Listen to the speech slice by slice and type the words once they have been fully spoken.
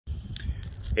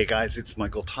Hey guys, it's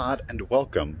Michael Todd and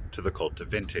welcome to the Cult of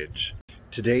Vintage.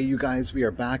 Today, you guys, we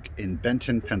are back in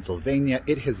Benton, Pennsylvania.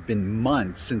 It has been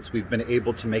months since we've been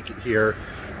able to make it here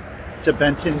to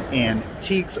Benton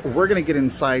Antiques. We're gonna get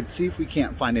inside, see if we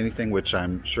can't find anything, which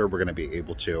I'm sure we're gonna be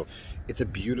able to. It's a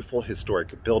beautiful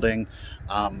historic building.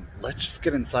 Let's just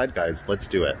get inside, guys. Let's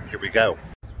do it. Here we go.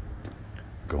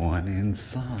 Going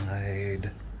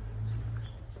inside.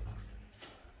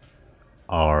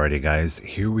 Alrighty guys,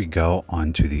 here we go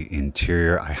onto the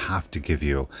interior. I have to give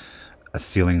you a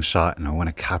ceiling shot and I want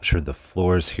to capture the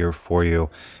floors here for you.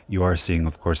 You are seeing,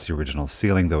 of course, the original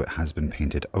ceiling, though it has been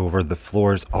painted over. The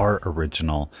floors are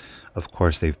original. Of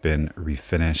course, they've been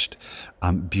refinished.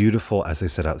 Beautiful, as I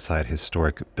said, outside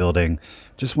historic building.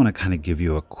 Just want to kind of give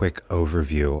you a quick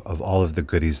overview of all of the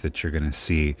goodies that you're going to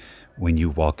see when you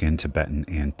walk into Benton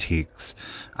Antiques.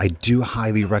 I do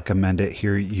highly recommend it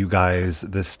here, you guys.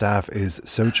 The staff is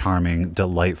so charming,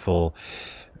 delightful,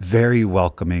 very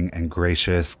welcoming and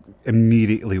gracious.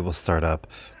 Immediately will start up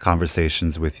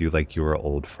conversations with you like you were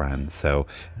old friends. So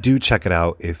do check it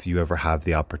out if you ever have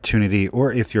the opportunity,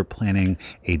 or if you're planning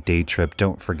a day trip.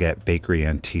 Don't forget Bakery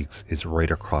Antiques is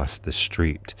right across the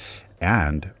street,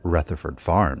 and Rutherford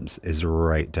Farms is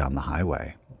right down the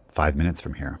highway, 5 minutes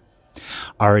from here.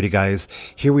 Alrighty guys,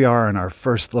 here we are in our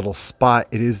first little spot.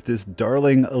 It is this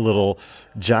darling little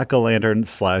jack-o'-lantern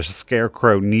slash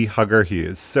scarecrow knee hugger. He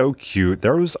is so cute.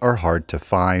 Those are hard to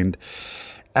find.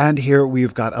 And here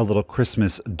we've got a little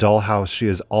Christmas dollhouse. She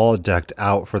is all decked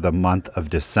out for the month of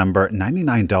December.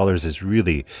 $99 is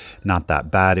really not that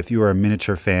bad. If you are a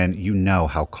miniature fan, you know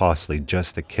how costly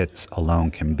just the kits alone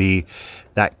can be.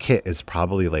 That kit is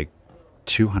probably like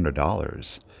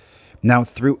 $200. Now,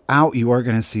 throughout, you are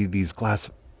going to see these glass.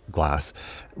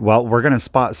 Well, we're going to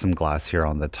spot some glass here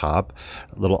on the top.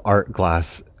 A little art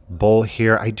glass bowl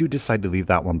here. I do decide to leave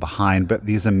that one behind, but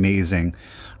these amazing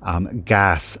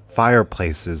gas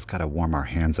fireplaces. Got to warm our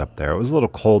hands up there. It was a little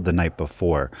cold the night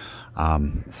before,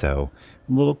 so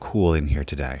a little cool in here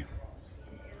today.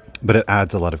 But it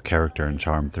adds a lot of character and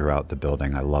charm throughout the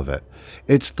building. I love it.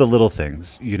 It's the little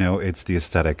things, you know, it's the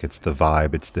aesthetic, it's the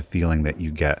vibe, it's the feeling that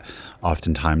you get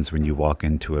oftentimes when you walk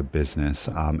into a business,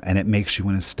 and it makes you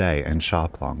want to stay and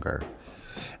shop longer.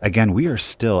 Again, we are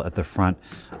still at the front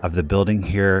of the building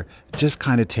here, just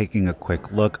kind of taking a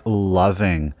quick look,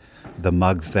 loving the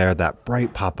mugs there, that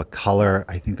bright pop of color.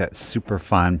 I think that's super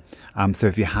fun. So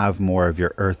if you have more of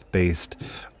your earth-based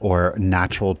or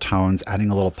natural tones, adding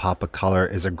a little pop of color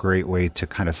is a great way to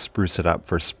kind of spruce it up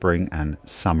for spring and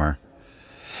summer.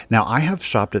 Now, I have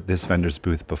shopped at this vendor's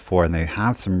booth before, and they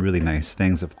have some really nice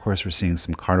things. Of course, we're seeing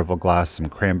some carnival glass, some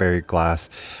cranberry glass.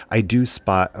 I do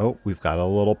spot, oh, we've got a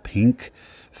little pink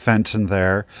Fenton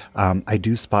there. I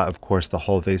do spot, of course, the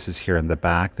whole vases here in the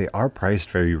back. They are priced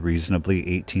very reasonably,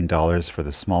 $18 for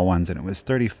the small ones, and it was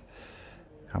 30,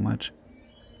 how much?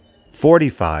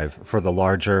 45 for the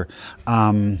larger.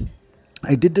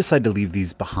 I did decide to leave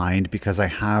these behind because I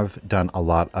have done a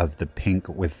lot of the pink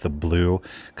with the blue,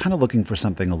 kind of looking for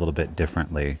something a little bit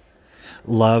differently.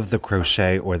 Love the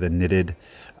crochet or the knitted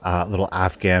little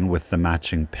Afghan with the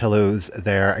matching pillows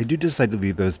there. I do decide to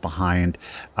leave those behind.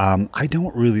 I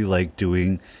don't really like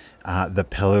doing the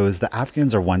pillows. The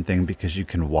Afghans are one thing because you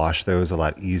can wash those a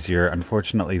lot easier.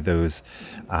 Unfortunately, those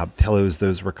pillows,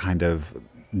 those were kind of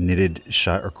knitted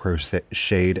shut or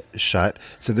crocheted shut,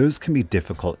 so those can be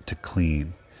difficult to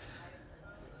clean.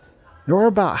 We're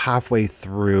about halfway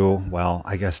through, well,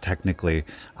 I guess technically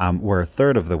we're a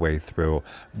third of the way through,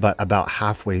 but about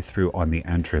halfway through on the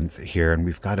entrance here, and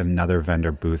we've got another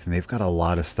vendor booth, and they've got a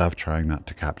lot of stuff, trying not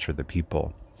to capture the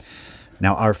people.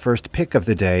 Now, our first pick of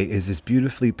the day is this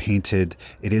beautifully painted,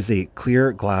 it is a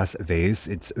clear glass vase.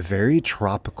 It's very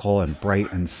tropical and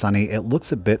bright and sunny. It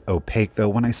looks a bit opaque, though.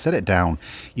 When I set it down,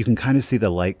 you can kind of see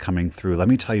the light coming through. Let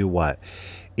me tell you what,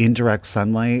 in direct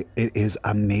sunlight, it is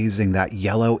amazing. That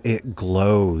yellow, it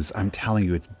glows. I'm telling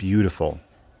you, it's beautiful.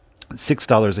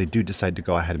 $6, I do decide to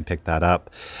go ahead and pick that up.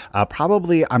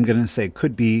 Probably, I'm going to say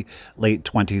could be late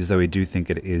 20s, though I do think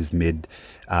it is mid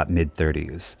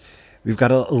 30s. We've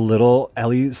got a little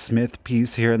Ellie Smith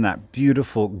piece here in that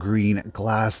beautiful green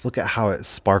glass. Look at how it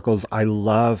sparkles. I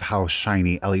love how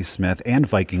shiny Ellie Smith and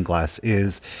Viking glass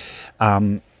is.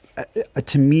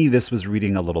 To me, this was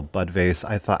reading a little bud vase.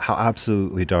 I thought, how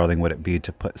absolutely darling would it be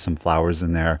to put some flowers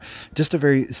in there. Just a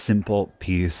very simple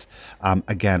piece.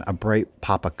 Again, a bright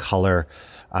pop of color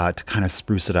to kind of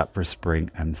spruce it up for spring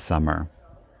and summer.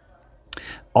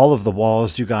 All of the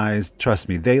walls, you guys, trust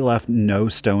me, they left no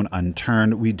stone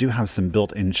unturned. We do have some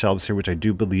built-in shelves here, which I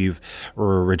do believe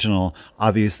were original.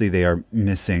 Obviously, they are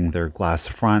missing their glass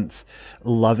fronts.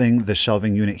 Loving the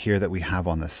shelving unit here that we have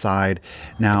on the side.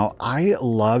 Now, I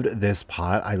loved this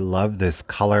pot. I love this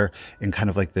color in kind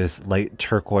of like this light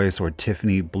turquoise or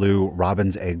Tiffany blue,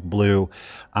 robin's egg blue.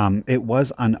 It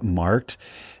was unmarked.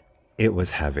 It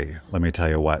was heavy, let me tell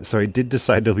you what. So I did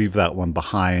decide to leave that one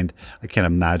behind. I can't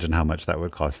imagine how much that would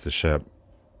cost to ship.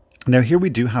 Now here we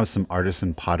do have some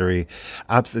artisan pottery.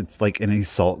 It's like in a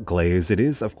salt glaze. It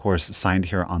is, of course, signed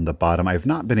here on the bottom. I've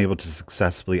not been able to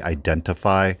successfully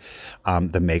identify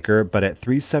the maker, but at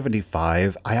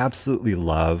 $3.75, I absolutely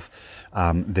love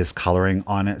this coloring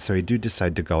on it. So I do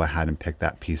decide to go ahead and pick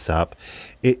that piece up.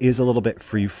 It is a little bit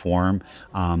free form,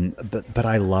 but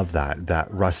I love that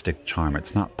rustic charm.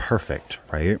 It's not perfect,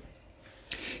 right?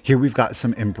 Here we've got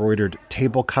some embroidered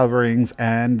table coverings,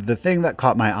 and the thing that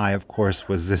caught my eye, of course,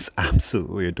 was this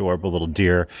absolutely adorable little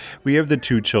deer. We have the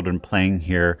two children playing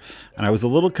here, and I was a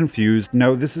little confused.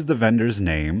 No, this is the vendor's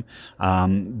name.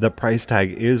 The price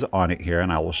tag is on it here,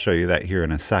 and I will show you that here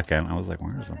in a second. I was like,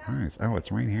 where's the price? Oh,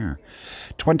 it's right here.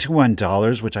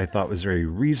 $21, which I thought was very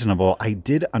reasonable. I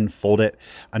did unfold it.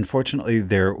 Unfortunately,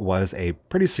 there was a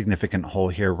pretty significant hole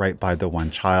here right by the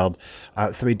one child,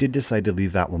 so I did decide to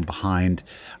leave that one behind.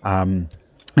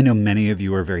 I know many of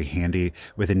you are very handy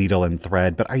with a needle and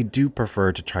thread, but I do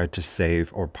prefer to try to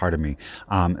save, or pardon me,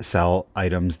 sell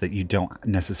items that you don't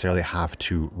necessarily have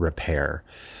to repair.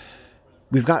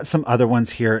 We've got some other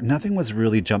ones here. Nothing was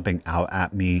really jumping out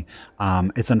at me.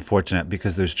 It's unfortunate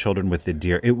because there's children with the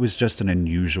deer. It was just an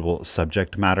unusual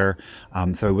subject matter.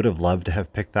 So I would have loved to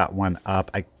have picked that one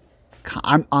up.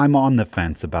 I'm on the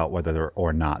fence about whether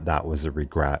or not that was a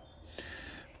regret.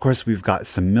 Of course, we've got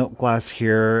some milk glass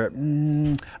here.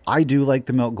 I do like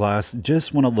the milk glass.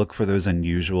 Just want to look for those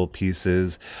unusual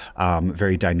pieces,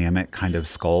 very dynamic kind of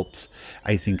sculpts.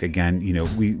 I think, again, you know,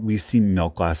 we see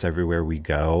milk glass everywhere we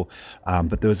go,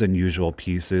 but those unusual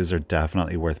pieces are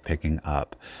definitely worth picking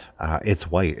up. It's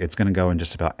white. It's going to go in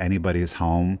just about anybody's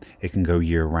home. It can go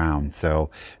year round. So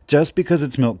just because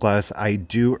it's milk glass, I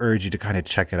do urge you to kind of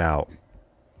check it out.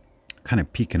 Kind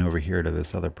of peeking over here to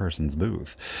this other person's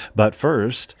booth. But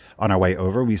first, on our way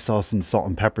over, we saw some salt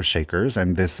and pepper shakers,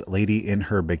 and this lady in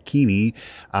her bikini,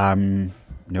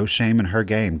 no shame in her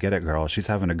game. Get it, girl. She's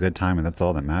having a good time, and that's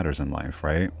all that matters in life,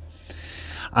 right?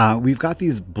 We've got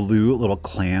these blue little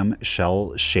clam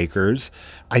shell shakers.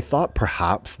 I thought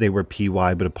perhaps they were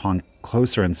PY, but upon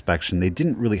closer inspection, they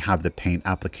didn't really have the paint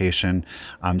application.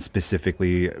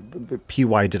 Specifically,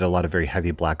 PY did a lot of very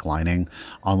heavy black lining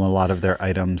on a lot of their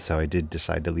items, so I did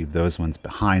decide to leave those ones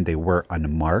behind. They were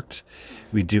unmarked.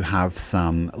 We do have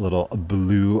some little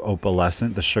blue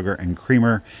opalescent, the sugar and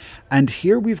creamer. And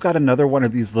here we've got another one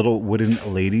of these little wooden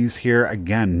ladies here.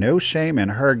 Again, no shame in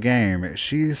her game.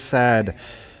 She said,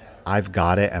 I've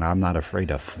got it and I'm not afraid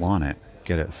to flaunt it.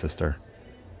 Get it, sister.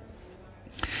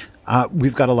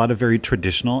 We've got a lot of very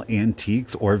traditional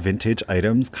antiques or vintage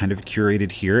items kind of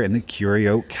curated here in the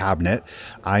curio cabinet.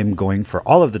 I'm going for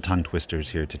all of the tongue twisters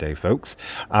here today, folks.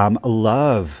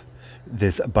 Love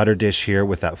this butter dish here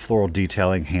with that floral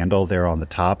detailing handle there on the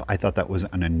top. I thought that was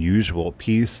an unusual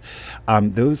piece.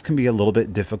 Those can be a little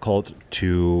bit difficult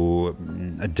to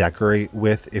decorate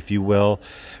with, if you will.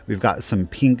 We've got some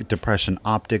pink depression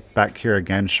optic back here,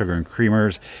 again, sugar and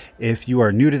creamers. If you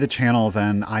are new to the channel,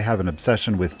 then I have an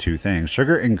obsession with two things: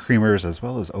 sugar and creamers, as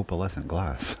well as opalescent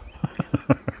glass.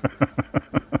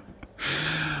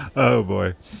 Oh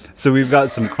boy. So we've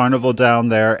got some carnival down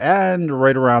there, and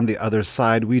right around the other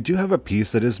side, we do have a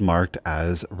piece that is marked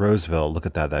as Roseville. Look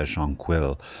at that, that's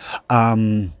Jonquil.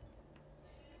 I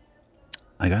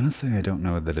gotta say, I don't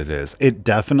know that it is. It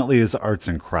definitely is arts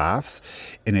and crafts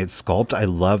in its sculpt. I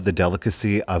love the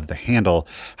delicacy of the handle.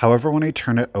 However, when I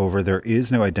turn it over, there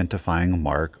is no identifying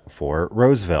mark for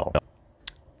Roseville.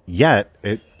 Yet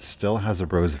it still has a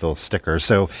Roseville sticker.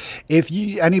 So if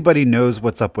anybody knows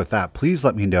what's up with that, please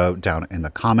let me know down in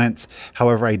the comments.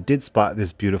 However, I did spot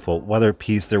this beautiful weather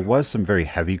piece. There was some very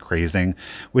heavy crazing,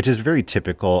 which is very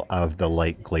typical of the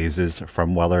light glazes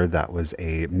from Weller. That was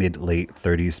a mid-late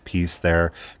 30s piece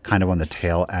there, kind of on the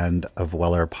tail end of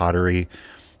Weller pottery.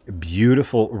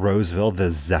 Beautiful Roseville, the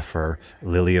Zephyr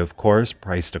Lily, of course,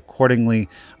 priced accordingly.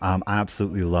 I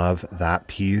absolutely love that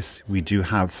piece. We do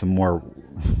have some more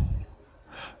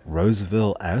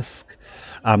Roseville-esque,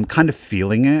 kind of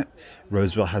feeling it.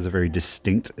 Roseville has a very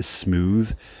distinct,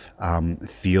 smooth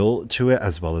feel to it,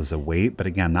 as well as a weight. But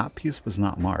again, that piece was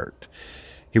not marked.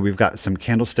 Here we've got some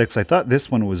candlesticks. I thought this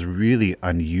one was really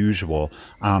unusual.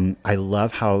 I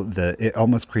love how it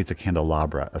almost creates a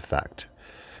candelabra effect.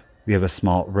 We have a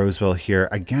small roseville here.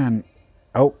 Again,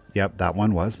 oh, yep, that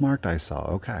one was marked, I saw.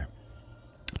 Okay.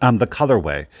 The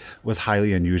colorway was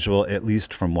highly unusual, at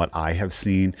least from what I have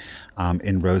seen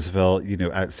in Roseville, you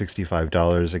know, at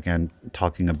 $65. Again,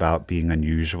 talking about being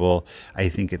unusual, I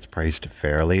think it's priced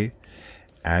fairly.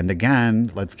 And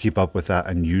again, let's keep up with that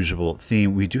unusual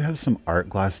theme. We do have some art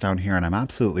glass down here, and I'm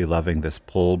absolutely loving this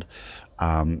pulled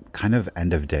kind of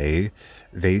end of day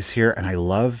vase here. And I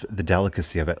love the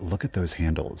delicacy of it. Look at those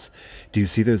handles. Do you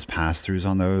see those pass-throughs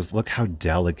on those? Look how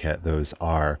delicate those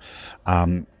are.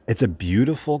 It's a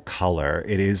beautiful color.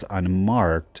 It is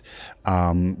unmarked.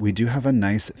 We do have a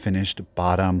nice finished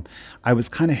bottom. I was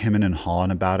kind of hemming and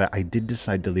hawing about it. I did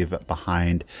decide to leave it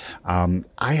behind.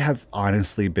 I have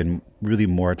honestly been really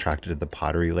more attracted to the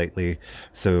pottery lately.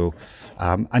 So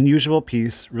unusual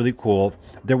piece, really cool.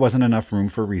 There wasn't enough room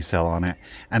for resale on it.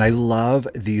 And I love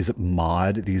these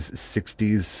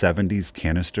 60s, 70s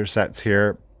canister sets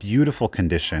here. Beautiful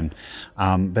condition.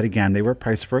 But again, they were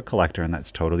priced for a collector, and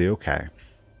that's totally okay.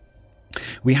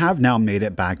 We have now made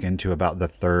it back into about the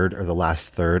third or the last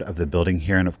third of the building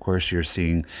here. And of course, you're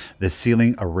seeing the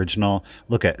ceiling original.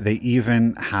 Look at, they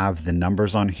even have the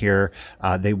numbers on here.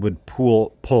 They would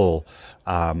pull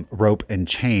rope and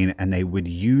chain, and they would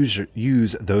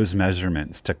use those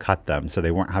measurements to cut them. So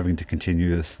they weren't having to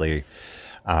continuously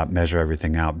measure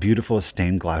everything out. Beautiful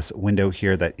stained glass window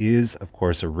here that is, of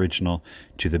course, original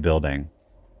to the building.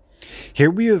 Here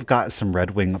we have got some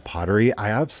Red Wing pottery. I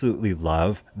absolutely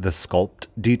love the sculpt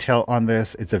detail on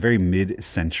this. It's a very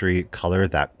mid-century color,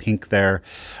 that pink there.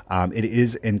 It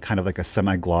is in kind of like a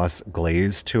semi-gloss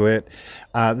glaze to it.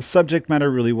 The subject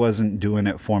matter really wasn't doing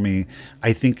it for me.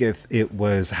 I think if it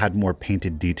had more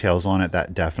painted details on it,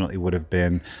 that definitely would have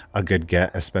been a good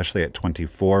get, especially at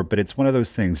 24. But it's one of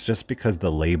those things, just because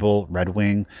the label Red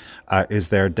Wing is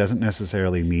there doesn't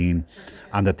necessarily mean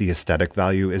that the aesthetic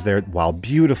value is there. While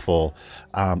beautiful,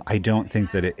 I don't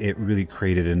think that it really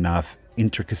created enough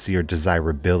intricacy or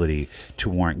desirability to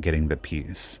warrant getting the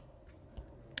piece.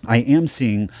 I am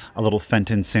seeing a little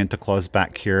Fenton Santa Claus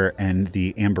back here and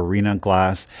the Amberina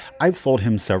glass. I've sold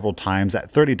him several times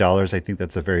at $30. I think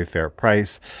that's a very fair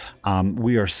price.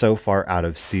 We are so far out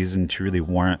of season to really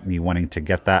warrant me wanting to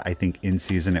get that. I think in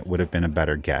season it would have been a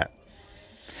better get.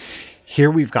 Here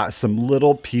we've got some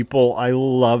little people. I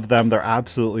love them. They're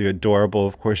absolutely adorable.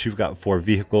 Of course, you've got 4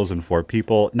 vehicles and 4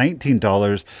 people.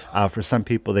 $19. For some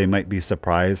people, they might be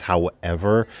surprised.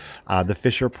 However, the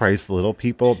Fisher Price little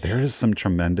people, there is some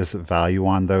tremendous value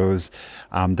on those,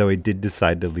 though I did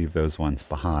decide to leave those ones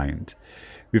behind.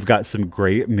 We've got some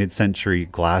great mid-century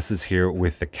glasses here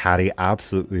with the caddy.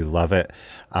 Absolutely love it.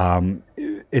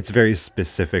 It's very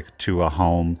specific to a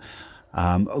home.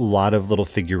 A lot of little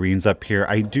figurines up here.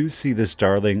 I do see this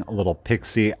darling little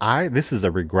pixie. This is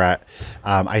a regret.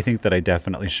 I think that I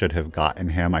definitely should have gotten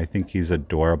him. I think he's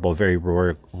adorable. Very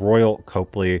Royal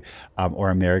Copley or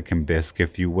American Bisque,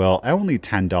 if you will. Only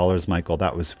 $10, Michael.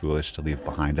 That was foolish to leave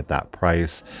behind at that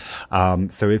price.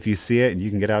 So if you see it and you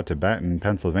can get out to Benton,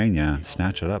 Pennsylvania,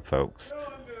 snatch it up, folks.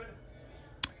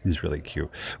 He's really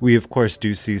cute. We, of course,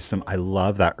 do see some, I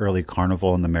love that early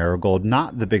carnival in the marigold.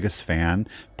 Not the biggest fan,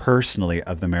 personally,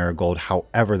 of the marigold.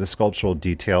 However, the sculptural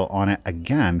detail on it,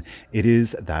 again, it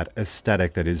is that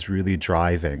aesthetic that is really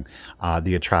driving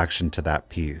the attraction to that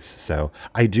piece. So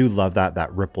I do love that.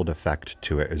 That rippled effect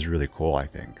to it is really cool, I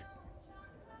think.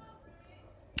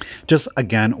 Just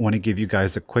again, want to give you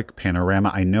guys a quick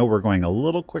panorama. I know we're going a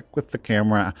little quick with the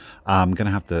camera. I'm going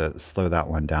to have to slow that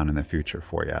one down in the future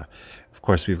for you. Of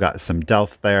course, we've got some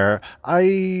Delft there.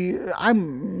 I'm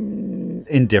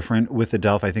indifferent with the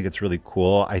Delft. I think it's really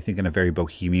cool. I think in a very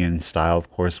bohemian style,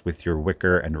 of course, with your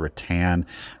wicker and rattan.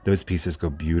 Those pieces go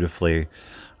beautifully.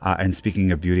 And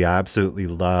speaking of beauty, I absolutely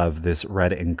love this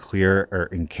red and clear or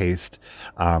encased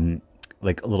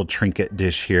like a little trinket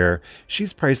dish here.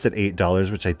 She's priced at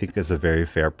 $8, which I think is a very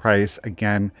fair price.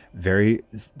 Again, very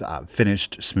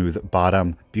finished, smooth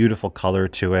bottom, beautiful color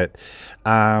to it.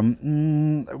 It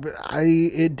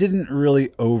didn't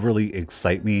really overly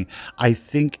excite me. I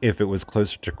think if it was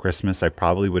closer to Christmas, I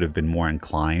probably would have been more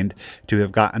inclined to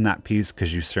have gotten that piece,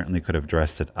 because you certainly could have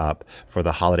dressed it up for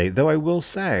the holiday. Though I will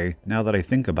say, now that I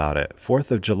think about it,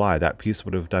 4th of July, that piece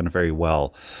would have done very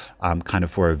well, kind of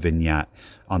for a vignette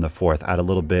on the 4th. Add a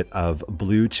little bit of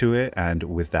blue to it, and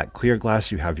with that clear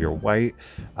glass you have your white,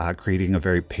 creating a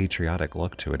very patriotic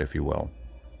look to it, if you will.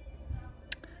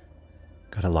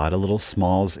 Got a lot of little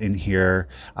smalls in here,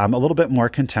 a little bit more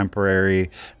contemporary.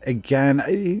 Again,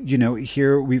 you know,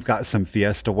 here we've got some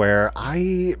Fiesta ware.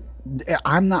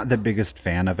 I'm not the biggest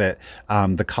fan of it.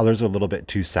 The colors are a little bit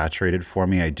too saturated for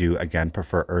me. I do, again,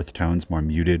 prefer earth tones, more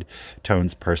muted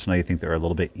tones personally. I think they're a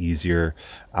little bit easier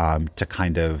to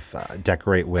kind of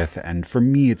decorate with. And for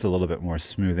me, it's a little bit more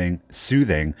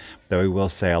soothing, though I will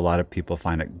say a lot of people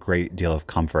find a great deal of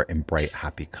comfort in bright,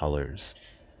 happy colors.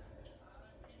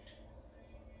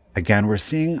 Again, we're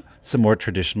seeing some more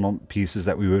traditional pieces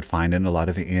that we would find in a lot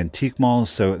of antique malls.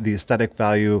 So the aesthetic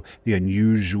value, the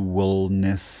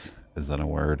unusualness, is that a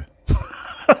word?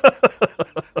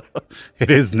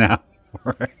 It is now,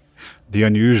 right? The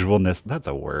unusualness, that's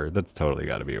a word. That's totally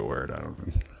got to be a word. I don't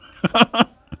know.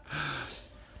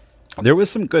 There was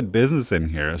some good business in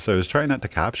here, so I was trying not to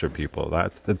capture people.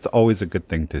 That's always a good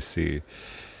thing to see.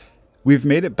 We've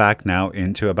made it back now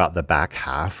into about the back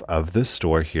half of the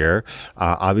store here.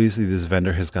 Obviously, this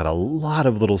vendor has got a lot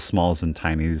of little smalls and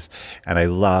tinies, and I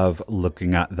love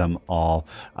looking at them all.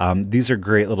 These are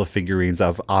great little figurines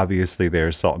of, obviously,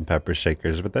 they're salt and pepper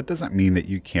shakers, but that doesn't mean that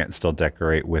you can't still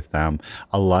decorate with them.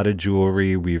 A lot of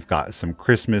jewelry. We've got some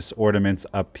Christmas ornaments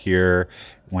up here.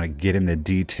 Want to get in the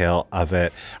detail of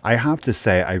it. I have to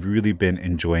say, I've really been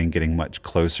enjoying getting much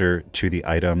closer to the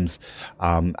items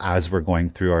as we're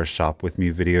going through our shop with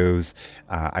me videos.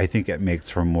 I think it makes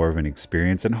for more of an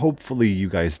experience, and hopefully you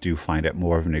guys do find it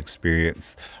more of an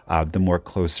experience the more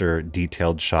closer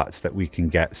detailed shots that we can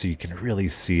get, so you can really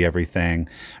see everything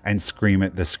and scream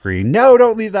at the screen, no,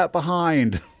 don't leave that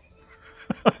behind.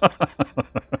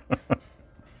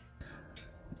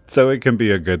 So it can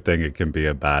be a good thing, it can be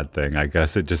a bad thing. I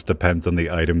guess it just depends on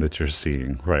the item that you're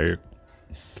seeing, right?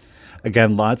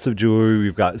 Again, lots of jewelry.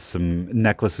 We've got some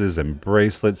necklaces and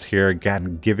bracelets here.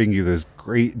 Again, giving you those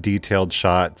great detailed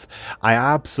shots. I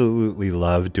absolutely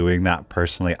love doing that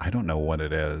personally. I don't know what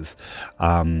it is.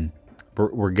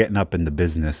 We're getting up in the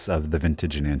business of the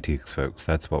vintage and antiques, folks.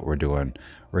 That's what we're doing.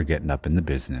 We're getting up in the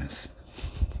business.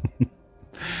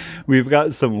 We've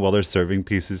got some Weller serving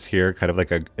pieces here, kind of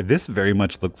like this very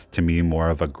much looks to me more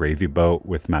of a gravy boat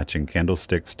with matching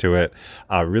candlesticks to it.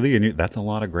 Really, that's a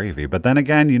lot of gravy. But then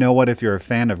again, you know what? If you're a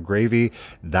fan of gravy,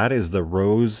 that is the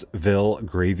Roseville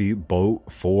gravy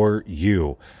boat for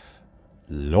you.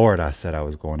 Lord, I said I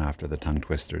was going after the tongue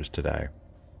twisters today.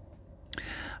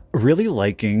 Really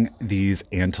liking these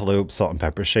antelope salt and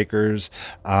pepper shakers.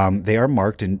 They are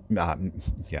marked in,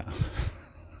 yeah.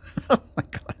 Oh my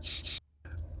gosh.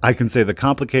 I can say the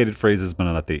complicated phrases, but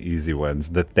not the easy ones.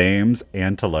 The Thames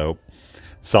Antelope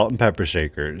Salt and Pepper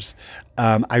Shakers.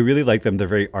 I really like them. They're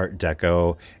very Art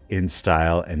Deco in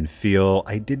style and feel.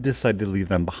 I did decide to leave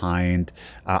them behind.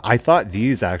 I thought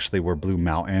these actually were Blue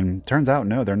Mountain. Turns out,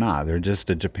 no, they're not. They're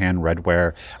just a Japan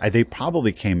redware. They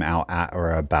probably came out at or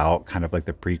about kind of like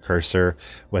the precursor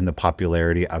when the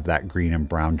popularity of that green and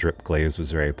brown drip glaze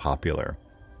was very popular,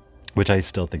 which I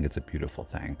still think it's a beautiful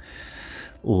thing.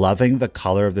 Loving the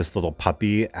color of this little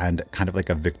puppy and kind of like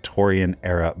a Victorian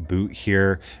era boot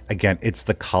here. Again, it's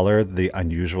the color, the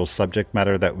unusual subject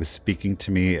matter that was speaking to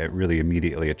me. It really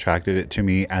immediately attracted it to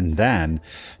me. And then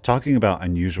talking about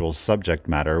unusual subject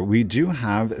matter, we do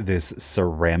have this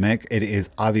ceramic. It is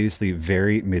obviously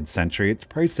very mid-century. It's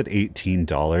priced at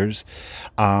 $18.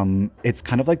 It's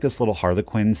kind of like this little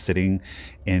harlequin sitting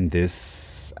in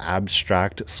this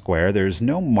abstract square. There's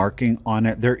no marking on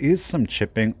it. There is some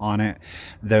chipping on it,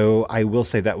 though I will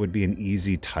say that would be an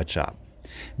easy touch up.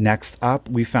 Next up,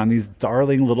 we found these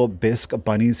darling little bisque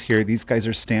bunnies here. These guys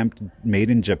are stamped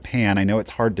made in Japan. I know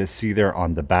it's hard to see there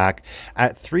on the back.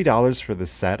 At $3 for the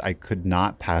set, I could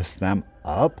not pass them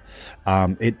up.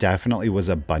 It definitely was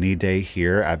a bunny day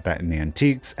here at Benton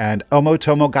Antiques. And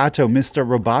Omotomo Gato, Mr.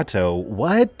 Roboto.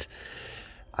 What?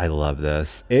 I love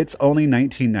this. It's only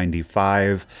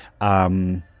 $19.95.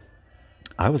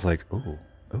 I was like, oh,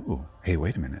 hey,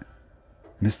 wait a minute.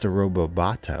 Mr.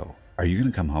 Robobato, are you going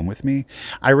to come home with me?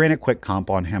 I ran a quick comp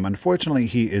on him. Unfortunately,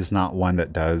 he is not one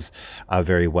that does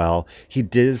very well. He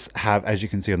does have, as you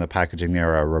can see on the packaging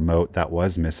there, a remote that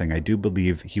was missing. I do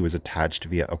believe he was attached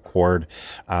via a cord.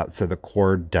 So the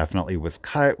cord definitely was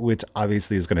cut, which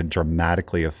obviously is going to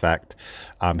dramatically affect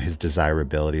his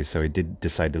desirability. So I did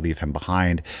decide to leave him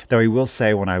behind. Though I will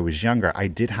say, when I was younger, I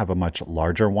did have a much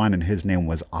larger one, and his name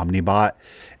was Omnibot.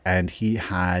 And he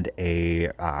had a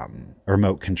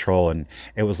remote control, and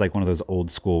it was like one of those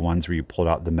old school ones where you pulled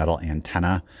out the metal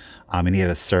antenna. And he had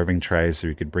a serving tray so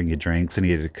you could bring you drinks, and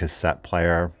he had a cassette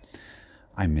player.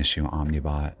 I miss you,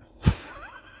 Omnibot.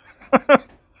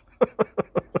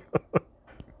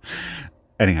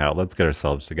 Anyhow, let's get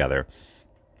ourselves together.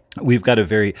 We've got a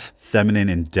very feminine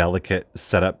and delicate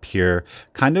setup here,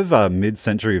 kind of a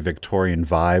mid-century Victorian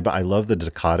vibe. I love the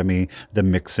dichotomy, the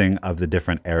mixing of the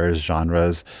different eras,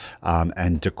 genres,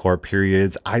 and decor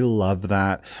periods. I love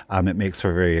that. It makes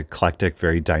for a very eclectic,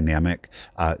 very dynamic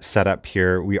setup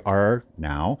here. We are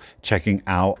now checking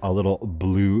out a little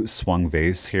blue swung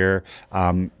vase here.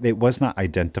 It was not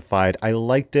identified. I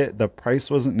liked it. The price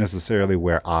wasn't necessarily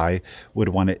where I would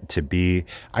want it to be.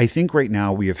 I think right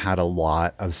now we have had a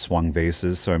lot of swung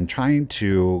vases, so I'm trying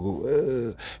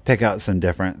to pick out some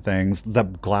different things. The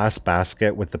glass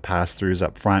basket with the pass-throughs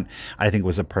up front, I think,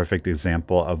 was a perfect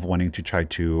example of wanting to try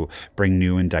to bring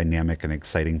new and dynamic and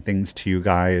exciting things to you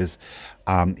guys.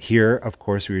 Here, of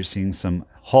course, we were seeing some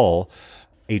Hull,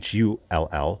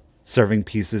 Hull, serving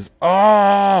pieces.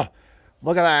 Oh,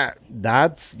 look at that.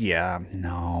 That's, yeah,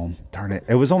 no, darn it.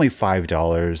 It was only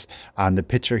 $5. The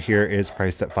picture here is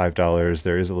priced at $5.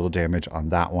 There is a little damage on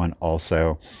that one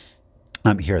also.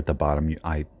 Here at the bottom,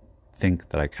 I think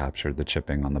that I captured the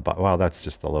chipping on the bottom. Well, that's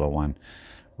just the little one.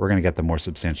 We're going to get the more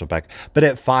substantial back. But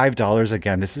at $5,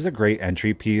 again, this is a great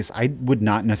entry piece. I would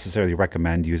not necessarily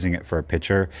recommend using it for a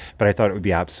picture, but I thought it would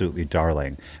be absolutely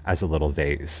darling as a little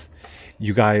vase.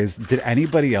 You guys, did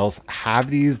anybody else have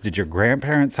these? Did your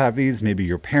grandparents have these? Maybe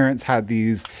your parents had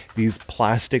these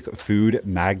plastic food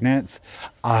magnets.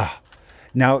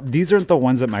 Now, these aren't the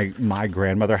ones that my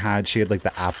grandmother had. She had like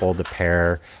the apple, the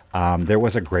pear. There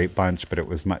was a grape bunch, but it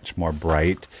was much more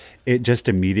bright. It just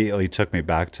immediately took me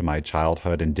back to my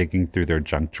childhood and digging through their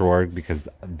junk drawer because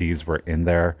these were in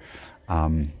there.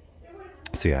 So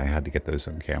yeah, I had to get those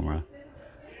on camera.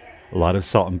 A lot of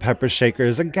salt and pepper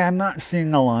shakers. Again, not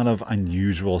seeing a lot of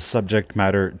unusual subject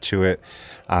matter to it.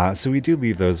 So we do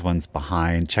leave those ones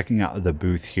behind. Checking out the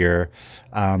booth here.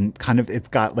 It's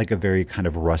got like a very kind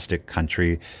of rustic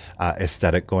country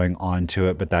aesthetic going on to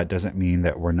it, but that doesn't mean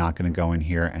that we're not going to go in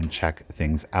here and check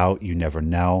things out. You never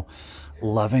know.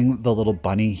 Loving the little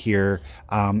bunny here.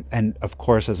 And of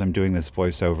course, as I'm doing this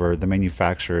voiceover, the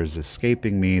manufacturer is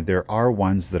escaping me. There are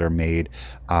ones that are made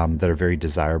that are very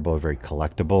desirable, very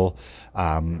collectible.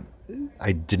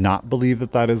 I did not believe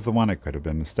that that is the one. I could have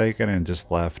been mistaken and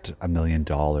just left $1 million.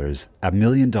 $1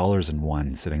 million and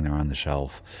one sitting there on the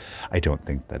shelf. I don't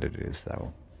think that it is,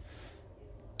 though.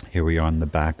 Here we are on the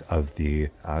back of the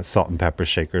salt and pepper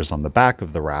shakers on the back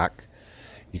of the rack.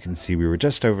 You can see we were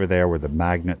just over there where the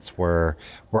magnets were.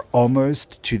 We're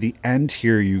almost to the end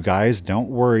here, you guys. Don't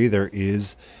worry, there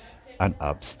is an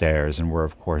upstairs, and we're,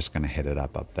 of course, going to hit it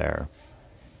up there.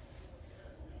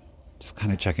 Just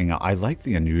kind of checking out. I like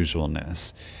the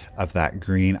unusualness of that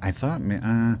green. I thought,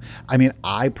 I mean,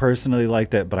 I personally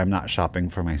liked it, but I'm not shopping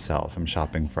for myself. I'm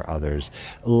shopping for others.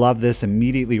 Love this.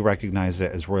 Immediately recognized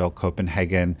it as Royal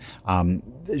Copenhagen.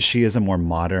 She is a more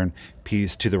modern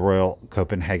piece to the Royal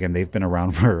Copenhagen. They've been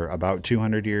around for about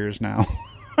 200 years now.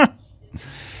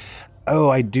 Oh,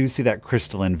 I do see that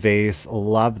crystalline vase.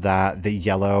 Love that. The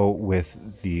yellow with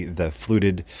the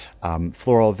fluted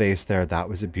floral vase there. That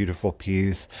was a beautiful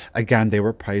piece. Again, they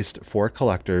were priced for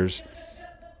collectors.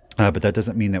 But that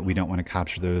doesn't mean that we don't want to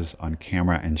capture those on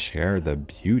camera and share the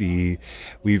beauty.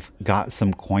 We've got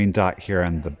some coin dot here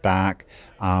on the back.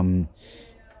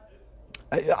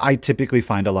 I typically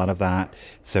find a lot of that,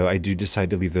 so I do decide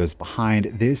to leave those behind.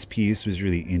 This piece was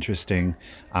really interesting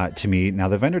to me. Now,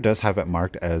 the vendor does have it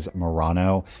marked as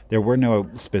Murano. There were no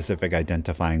specific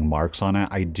identifying marks on it.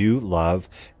 I do love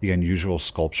the unusual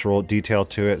sculptural detail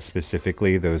to it,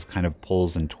 specifically those kind of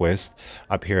pulls and twists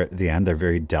up here at the end. They're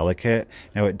very delicate.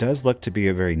 Now, it does look to be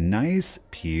a very nice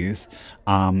piece.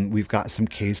 We've got some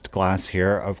cased glass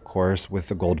here, of course, with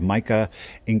the gold mica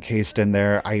encased in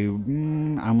there.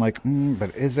 I'm like,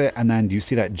 but is it? And then do you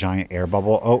see that giant air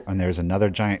bubble? Oh, and there's another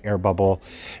giant air bubble.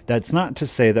 That's not to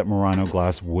say that Murano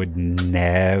glass would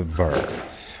never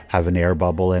have an air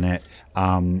bubble in it.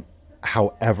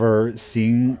 However,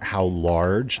 seeing how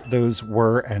large those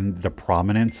were and the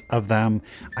prominence of them,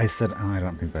 I said, oh, I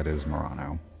don't think that is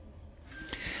Murano.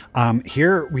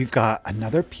 Here we've got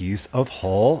another piece of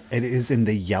Hull. It is in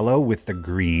the yellow with the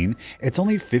green. It's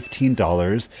only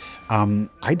 $15.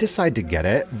 I decided to get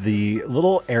it. The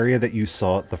little area that you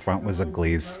saw at the front was a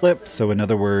glazed slip. So in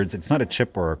other words, it's not a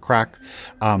chip or a crack.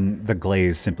 The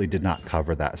glaze simply did not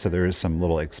cover that. So there is some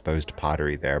little exposed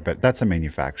pottery there, but that's a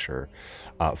manufacturer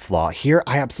flaw. Here,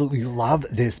 I absolutely love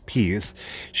this piece.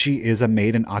 She is a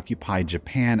made in occupied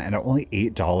Japan and at only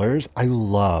 $8. I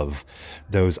love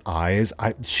those eyes.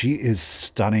 She is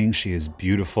stunning. She is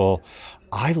beautiful.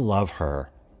 I love her.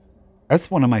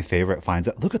 That's one of my favorite finds.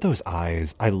 Look at those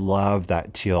eyes. I love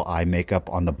that teal eye makeup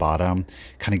on the bottom,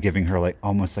 kind of giving her like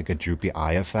almost like a droopy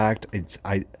eye effect.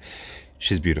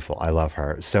 She's beautiful. I love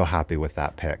her. So happy with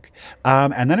that pick.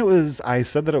 And then I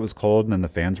said that it was cold and then the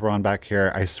fans were on back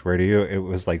here. I swear to you, it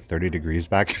was like 30 degrees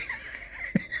back.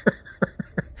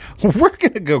 We're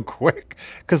going to go quick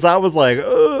because I was like,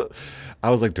 ugh. I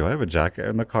was like, do I have a jacket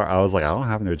in the car? I was like, I don't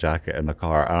have no jacket in the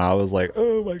car. And I was like,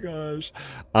 oh my gosh.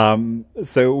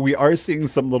 So we are seeing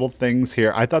some little things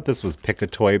here. I thought this was Pick a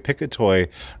Toy. Pick a Toy.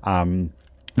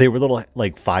 They were little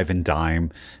like 5 and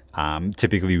dime.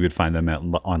 Typically you would find them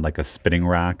on like a spinning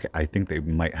rack. I think they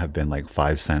might have been like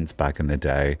 5 cents back in the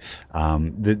day.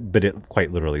 But it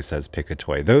quite literally says Pick a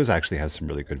Toy. Those actually have some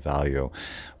really good value.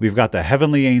 We've got the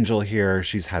Heavenly Angel here.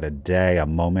 She's had a day, a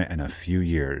moment, and a few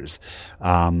years.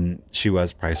 She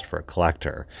was priced for a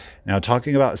collector. Now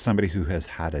talking about somebody who has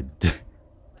had a day.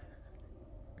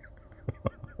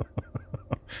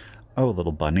 Oh,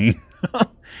 little bunny.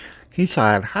 He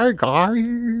said, "Hey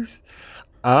guys.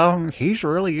 He's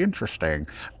really interesting.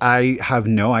 I have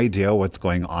no idea what's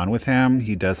going on with him.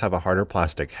 He does have a harder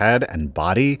plastic head and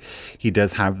body. He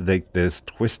does have like this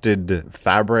twisted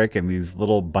fabric and these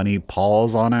little bunny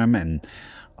paws on him. And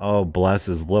oh, bless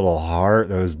his little heart,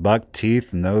 those buck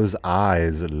teeth and those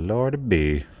eyes. Lord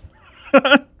be.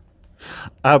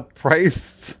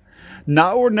 Priced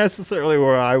not necessarily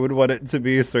where I would want it to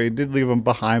be, so he did leave him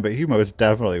behind, but he most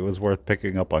definitely was worth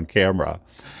picking up on camera.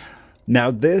 Now,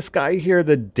 this guy here,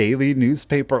 the daily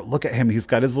newspaper, look at him. He's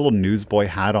got his little newsboy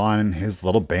hat on, his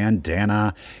little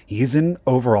bandana. He's in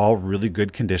overall really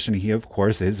good condition. He, of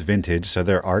course, is vintage, so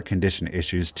there are condition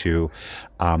issues to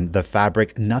the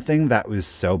fabric. Nothing that was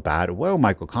so bad. Whoa,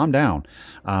 Michael, calm down.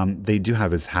 They do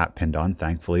have his hat pinned on,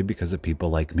 thankfully, because of people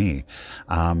like me.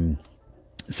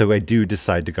 So I do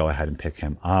decide to go ahead and pick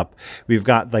him up. We've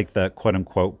got like the quote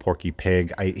unquote Porky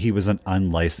Pig. He was an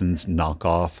unlicensed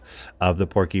knockoff of the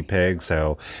Porky Pig.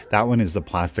 So that one is the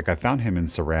plastic. I found him in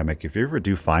ceramic. If you ever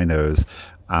do find those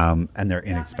and they're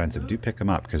inexpensive, do pick them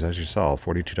up because as you saw,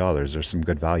 $42, there's some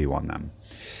good value on them.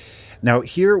 Now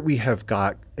here we have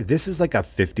got, this is like a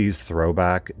 50s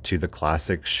throwback to the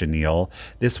classic chenille.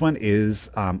 This one is,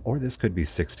 or this could be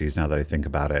 60s now that I think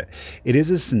about it. It is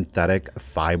a synthetic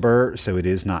fiber, so it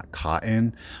is not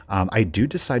cotton. I do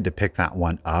decide to pick that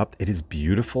one up. It is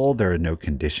beautiful. There are no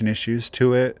condition issues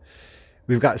to it.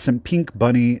 We've got some pink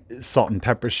bunny salt and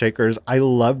pepper shakers. I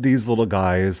love these little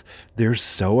guys. They're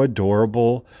so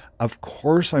adorable. Of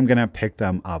course I'm going to pick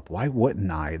them up. Why wouldn't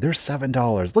I? They're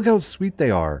 $7. Look how sweet they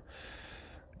are.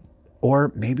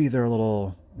 Or maybe they're a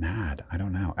little mad. I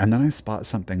don't know. And then I spot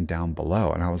something down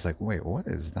below and I was like, wait, what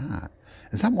is that?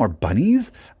 Is that more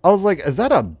bunnies? I was like, is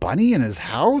that a bunny in his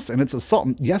house? And it's a salt.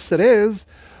 Yes, it is.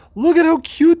 Look at how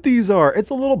cute these are. It's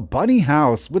a little bunny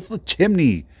house with the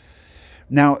chimney.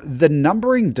 Now, the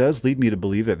numbering does lead me to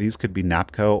believe that these could be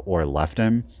Napco or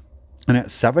Lefton. And at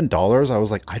 $7, I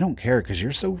was like, I don't care because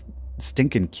you're so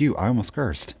stinking cute. I almost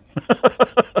cursed.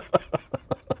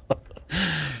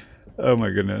 Oh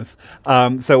my goodness.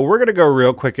 So we're going to go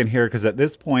real quick in here because at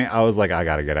this point I was like, I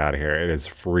got to get out of here. It is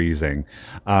freezing.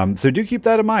 So do keep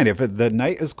that in mind. If the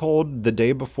night is cold the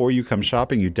day before you come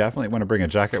shopping, you definitely want to bring a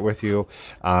jacket with you.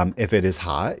 If it is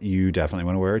hot, you definitely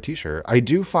want to wear a t-shirt. I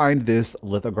do find this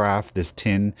lithograph, this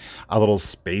tin, a little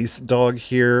space dog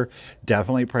here,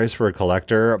 definitely priced for a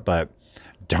collector, but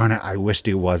darn it, I wished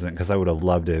he wasn't because I would have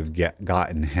loved to have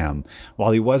gotten him.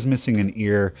 While he was missing an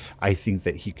ear, I think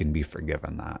that he can be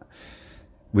forgiven that.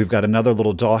 We've got another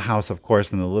little dollhouse, of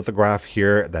course, in the lithograph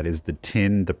here. That is the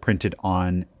tin, the printed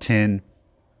on tin.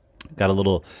 Got a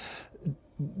little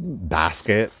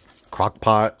basket, crock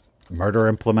pot, murder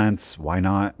implements. Why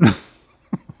not?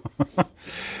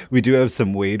 We do have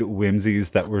some Wade whimsies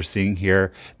that we're seeing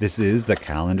here. This is the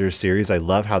calendar series. I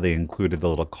love how they included the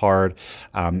little card.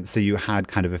 So you had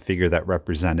kind of a figure that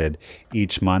represented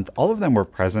each month. All of them were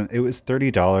present. It was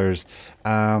 $30.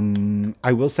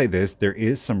 I will say this, there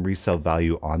is some resale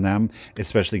value on them,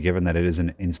 especially given that it is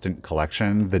an instant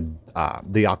collection.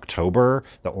 The October,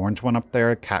 the orange one up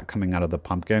there, cat coming out of the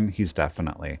pumpkin, he's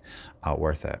definitely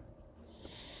worth it.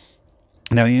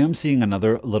 Now I am seeing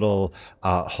another little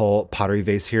whole pottery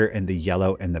vase here in the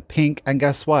yellow and the pink. And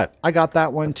guess what? I got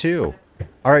that one too.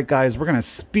 All right, guys, we're going to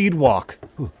speed walk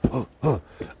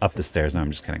up the stairs. No,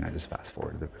 I'm just kidding. I just fast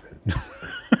forwarded the video.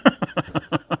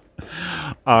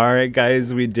 All right,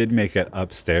 guys, we did make it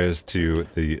upstairs to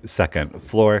the second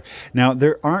floor. Now,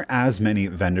 there aren't as many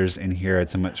vendors in here.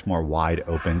 It's a much more wide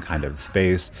open kind of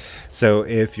space. So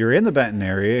if you're in the Benton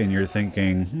area and you're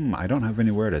thinking, I don't have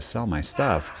anywhere to sell my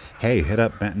stuff, hey, hit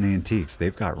up Benton Antiques.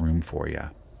 They've got room for you.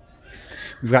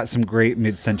 We've got some great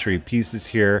mid-century pieces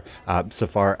here, so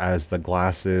far as the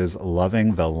glasses.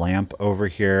 Loving the lamp over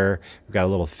here. We've got a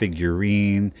little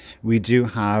figurine. We do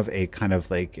have a kind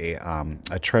of like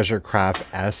a treasure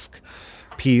craft-esque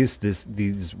piece.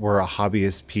 These were a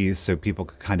hobbyist piece, so people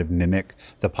could kind of mimic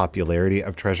the popularity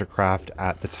of treasure craft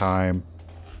at the time.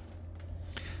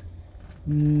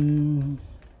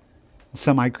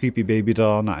 Semi-creepy baby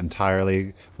doll, not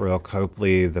entirely. Royal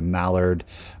Copley, the Mallard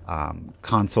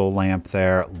console lamp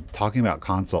there. Talking about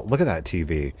console, look at that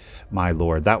TV. My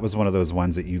lord, that was one of those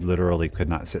ones that you literally could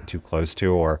not sit too close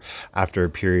to, or after a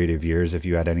period of years, if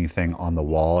you had anything on the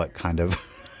wall, it kind of...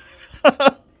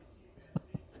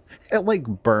 it like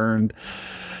burned.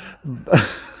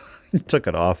 Took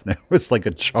it off. There was like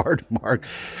a charred mark.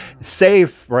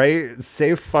 Safe, right?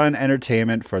 Safe, fun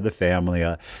entertainment for the family.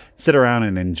 Sit around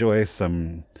and enjoy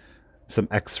some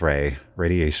X-ray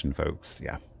radiation, folks.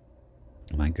 Yeah.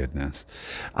 My goodness.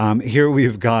 Here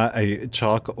we've got a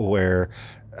chalkware.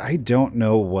 I don't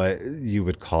know what you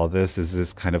would call this. Is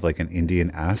this kind of like an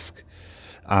Indian-esque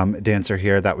dancer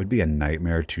here? That would be a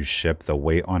nightmare to ship, the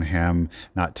weight on him,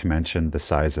 not to mention the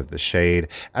size of the shade.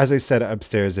 As I said,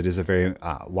 upstairs it is a very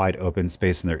wide open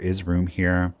space and there is room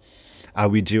here.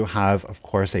 We do have, of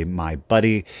course, a My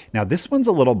Buddy. Now, this one's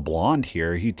a little blonde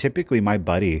here. He typically, My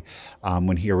Buddy,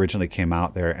 when he originally came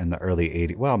out there in the early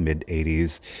 80s, well, mid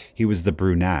 80s, he was the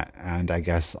brunette. And I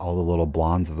guess all the little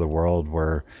blondes of the world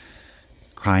were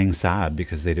crying sad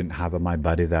because they didn't have a My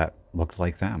Buddy that looked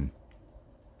like them.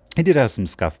 He did have some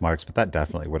scuff marks, but that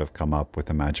definitely would have come up with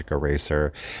a magic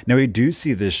eraser. Now, we do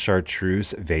see this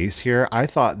chartreuse vase here. I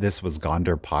thought this was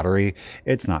Gondar pottery.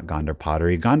 It's not Gondar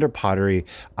pottery. Gondar pottery,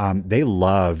 they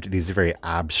loved these very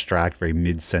abstract, very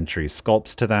mid-century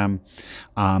sculpts to them.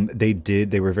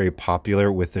 They were very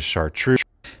popular with the chartreuse.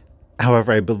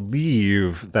 However, I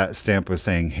believe that stamp was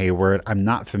saying Hayward. I'm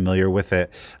not familiar with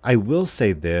it. I will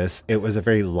say this. It was a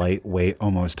very lightweight,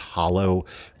 almost hollow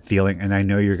feeling. And I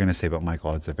know you're going to say, but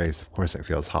Michael, it's a vase. Of course it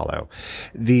feels hollow.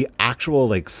 The actual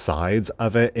like sides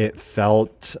of it, it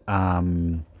felt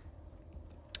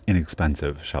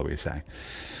inexpensive, shall we say.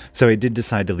 So I did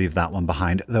decide to leave that one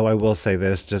behind, though I will say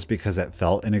this, just because it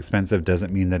felt inexpensive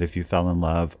doesn't mean that if you fell in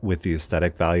love with the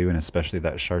aesthetic value, and especially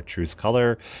that chartreuse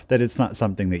color, that it's not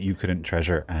something that you couldn't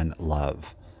treasure and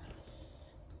love.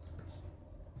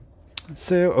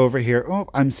 So over here, oh,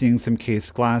 I'm seeing some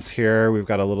case glass here. We've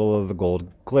got a little of the gold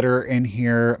glitter in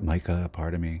here. Mica,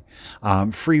 pardon me.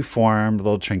 Free-form,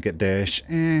 little trinket dish.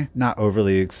 Not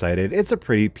overly excited. It's a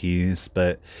pretty piece,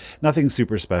 but nothing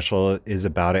super special is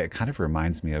about it. It kind of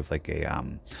reminds me of like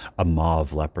a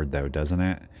mauve leopard though, doesn't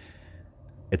it?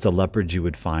 It's a leopard you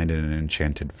would find in an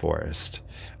enchanted forest.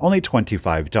 Only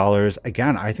 $25.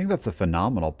 Again, I think that's a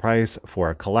phenomenal price for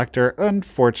a collector.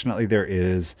 Unfortunately, there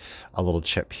is a little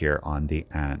chip here on the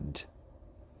end.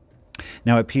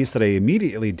 Now, a piece that I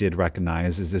immediately did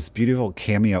recognize is this beautiful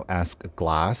cameo-esque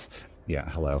glass. Yeah,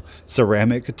 hello.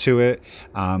 Ceramic to it.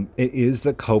 It is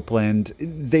the Copeland.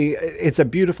 It's a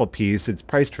beautiful piece. It's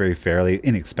priced very fairly,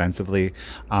 inexpensively.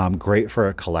 Great for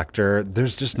a collector.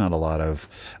 There's just not a lot of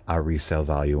resale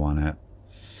value on it.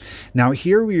 Now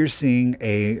here we are seeing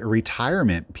a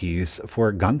retirement piece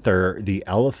for Gunther the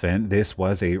elephant. This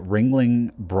was a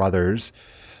Ringling Brothers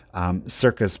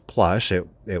circus plush.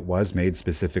 It was made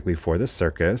specifically for the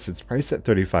circus. It's priced at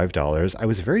 $35. I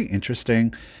was very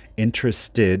interested.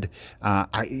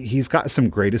 He's got some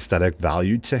great aesthetic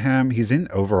value to him. He's in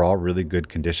overall really good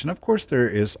condition. Of course,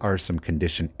 are some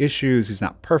condition issues. He's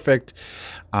not perfect.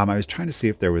 I was trying to see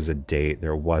if there was a date.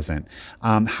 There wasn't.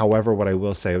 However, what I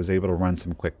will say, I was able to run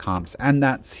some quick comps, and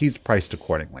he's priced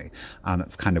accordingly.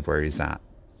 That's kind of where he's at.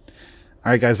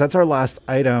 All right, guys, that's our last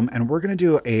item, and we're going to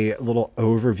do a little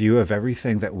overview of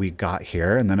everything that we got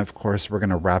here, and then, of course, we're going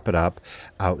to wrap it up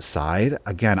outside.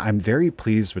 Again, I'm very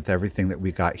pleased with everything that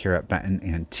we got here at Benton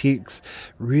Antiques.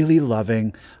 Really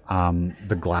loving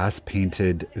the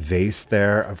glass-painted vase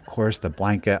there. Of course, the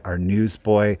blanket, our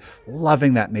newsboy.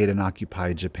 Loving that Made in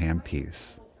Occupied Japan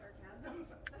piece.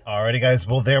 Alrighty, guys.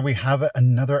 Well, there we have it.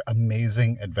 Another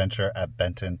amazing adventure at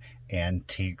Benton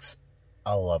Antiques.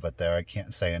 I love it there. I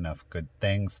can't say enough good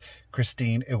things.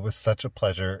 Christine, it was such a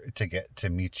pleasure to get to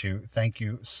meet you. Thank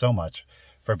you so much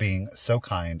for being so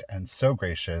kind and so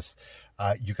gracious.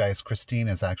 You guys, Christine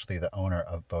is actually the owner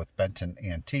of both Benton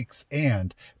Antiques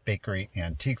and Bakery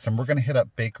Antiques, and we're going to hit up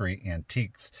Bakery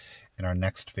Antiques in our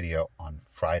next video on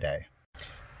Friday.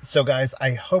 So guys,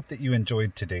 I hope that you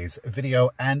enjoyed today's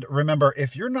video, and remember,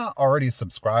 if you're not already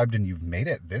subscribed and you've made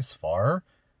it this far,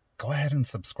 go ahead and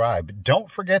subscribe.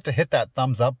 Don't forget to hit that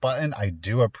thumbs up button. I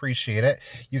do appreciate it.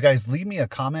 You guys leave me a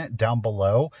comment down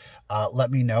below.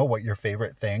 Let me know what your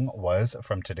favorite thing was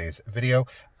from today's video.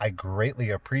 I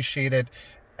greatly appreciate it.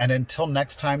 And until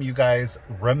next time, you guys,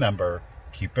 remember,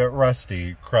 keep it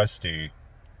rusty, crusty,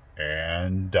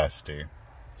 and dusty.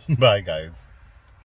 Bye, guys.